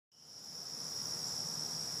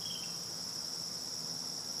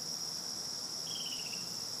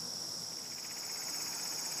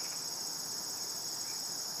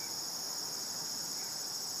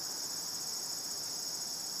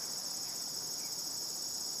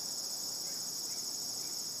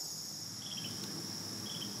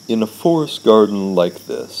In a forest garden like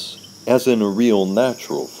this, as in a real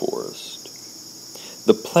natural forest,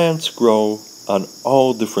 the plants grow on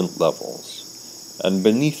all different levels, and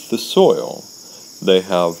beneath the soil they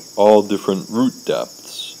have all different root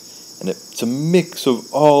depths, and it's a mix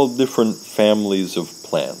of all different families of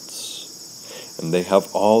plants. And they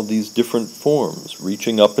have all these different forms,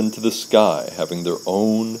 reaching up into the sky, having their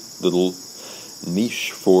own little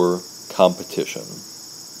niche for competition.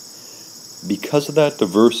 Because of that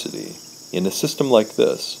diversity, in a system like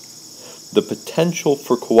this, the potential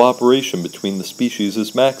for cooperation between the species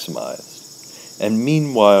is maximized, and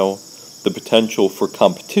meanwhile, the potential for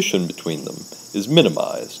competition between them is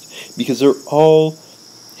minimized, because they all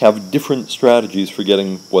have different strategies for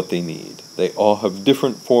getting what they need. They all have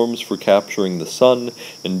different forms for capturing the sun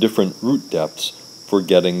and different root depths for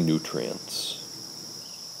getting nutrients.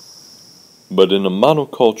 But in a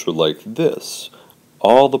monoculture like this,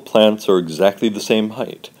 all the plants are exactly the same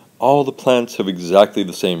height, all the plants have exactly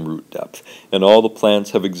the same root depth, and all the plants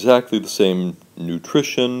have exactly the same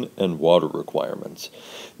nutrition and water requirements.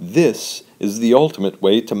 This is the ultimate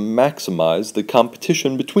way to maximize the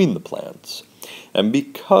competition between the plants. And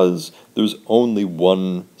because there's only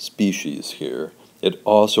one species here, it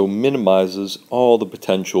also minimizes all the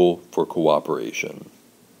potential for cooperation.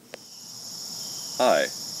 Hi,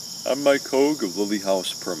 I'm Mike Hogue of Lily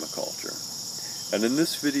House Permaculture. And in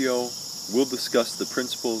this video, we'll discuss the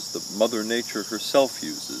principles that Mother Nature herself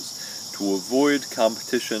uses to avoid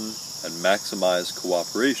competition and maximize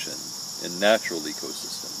cooperation in natural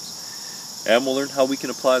ecosystems. And we'll learn how we can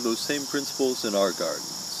apply those same principles in our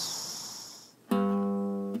gardens.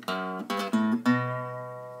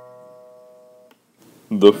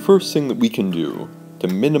 The first thing that we can do to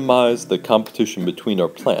minimize the competition between our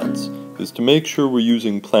plants is to make sure we're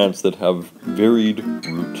using plants that have varied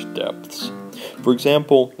root depths. For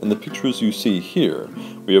example, in the pictures you see here,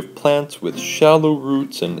 we have plants with shallow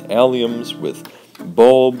roots and alliums with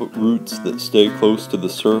bulb roots that stay close to the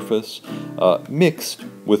surface, mixed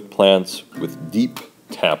with plants with deep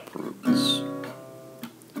tap roots.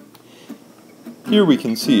 Here we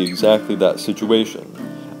can see exactly that situation.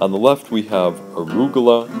 On the left we have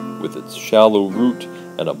arugula with its shallow root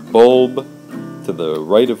and a bulb to the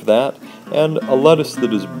right of that, and a lettuce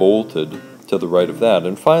that is bolted to the right of that.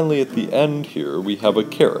 And finally at the end here we have a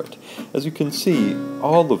carrot. As you can see,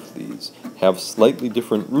 all of these have slightly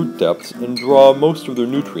different root depths and draw most of their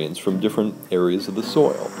nutrients from different areas of the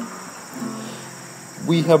soil.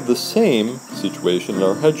 We have the same situation in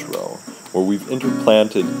our hedgerow, where we've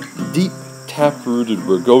interplanted deep tap-rooted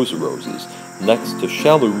rugosa roses next to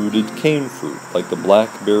shallow-rooted cane fruit like the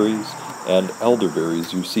blackberries and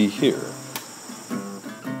elderberries you see here.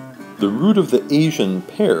 The root of the Asian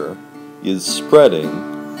pear is spreading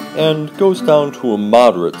and goes down to a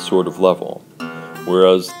moderate sort of level,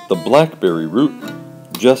 whereas the blackberry root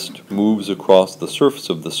just moves across the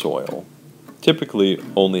surface of the soil, typically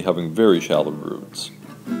only having very shallow roots.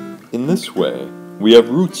 In this way, we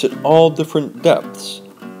have roots at all different depths,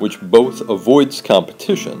 which both avoids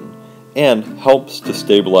competition and helps to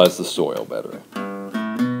stabilize the soil better.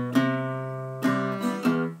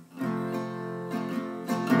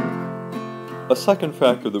 A second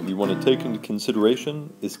factor that we want to take into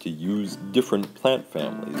consideration is to use different plant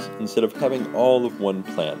families instead of having all of one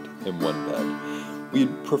plant in one bed.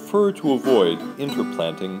 We'd prefer to avoid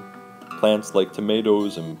interplanting plants like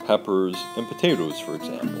tomatoes and peppers and potatoes, for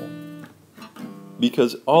example,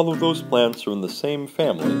 because all of those plants are in the same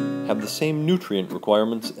family, have the same nutrient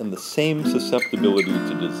requirements, and the same susceptibility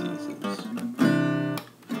to diseases.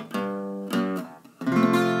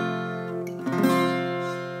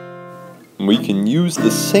 We can use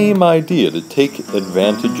the same idea to take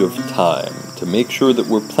advantage of time, to make sure that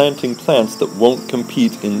we're planting plants that won't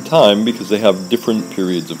compete in time because they have different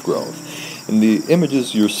periods of growth. In the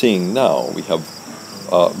images you're seeing now, we have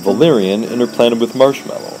valerian interplanted with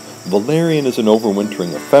marshmallow. Valerian is an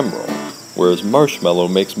overwintering ephemeral, whereas marshmallow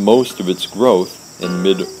makes most of its growth in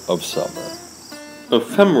mid of summer.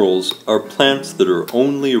 Ephemerals are plants that are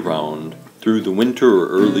only around through the winter or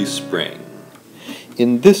early spring.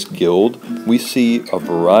 In this guild, we see a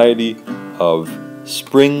variety of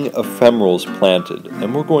spring ephemerals planted,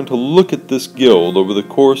 and we're going to look at this guild over the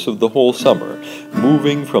course of the whole summer,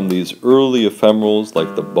 moving from these early ephemerals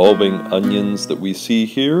like the bulbing onions that we see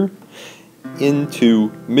here,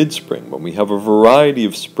 into mid-spring, when we have a variety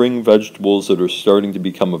of spring vegetables that are starting to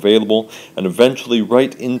become available, and eventually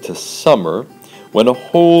right into summer, when a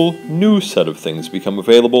whole new set of things become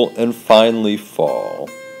available, and finally fall.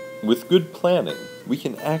 With good planning, we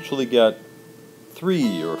can actually get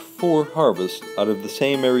 3 or 4 harvests out of the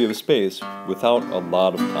same area of space without a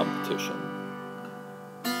lot of competition.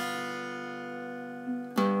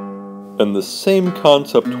 And the same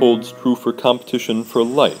concept holds true for competition for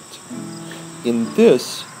light. In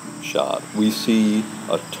this shot, we see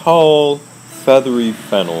a tall, feathery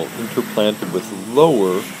fennel interplanted with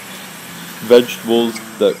lower vegetables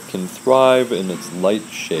that can thrive in its light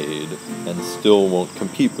shade and still won't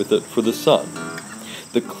compete with it for the sun.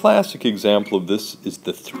 The classic example of this is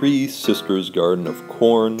the Three Sisters garden of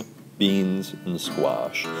corn, beans, and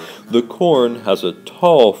squash. The corn has a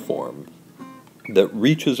tall form that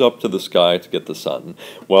reaches up to the sky to get the sun,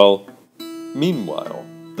 while, meanwhile,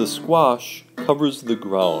 the squash covers the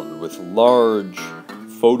ground with large,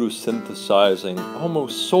 photosynthesizing,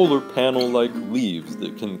 almost solar panel-like leaves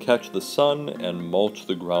that can catch the sun and mulch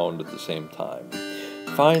the ground at the same time.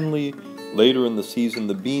 Finally, later in the season,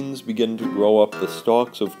 the beans begin to grow up the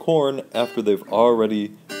stalks of corn after they've already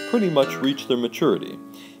pretty much reached their maturity.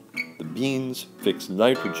 The beans fix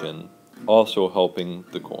nitrogen, also helping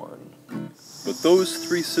the corn. But those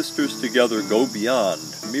three sisters together go beyond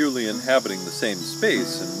merely inhabiting the same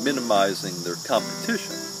space and minimizing their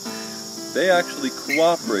competition. They actually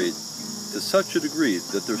cooperate to such a degree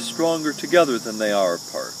that they're stronger together than they are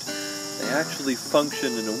apart. They actually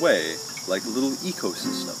function in a way like a little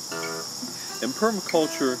ecosystem. In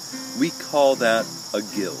permaculture, we call that a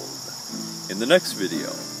guild. In the next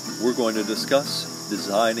video, we're going to discuss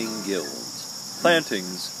designing guilds,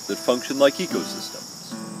 plantings that function like ecosystems.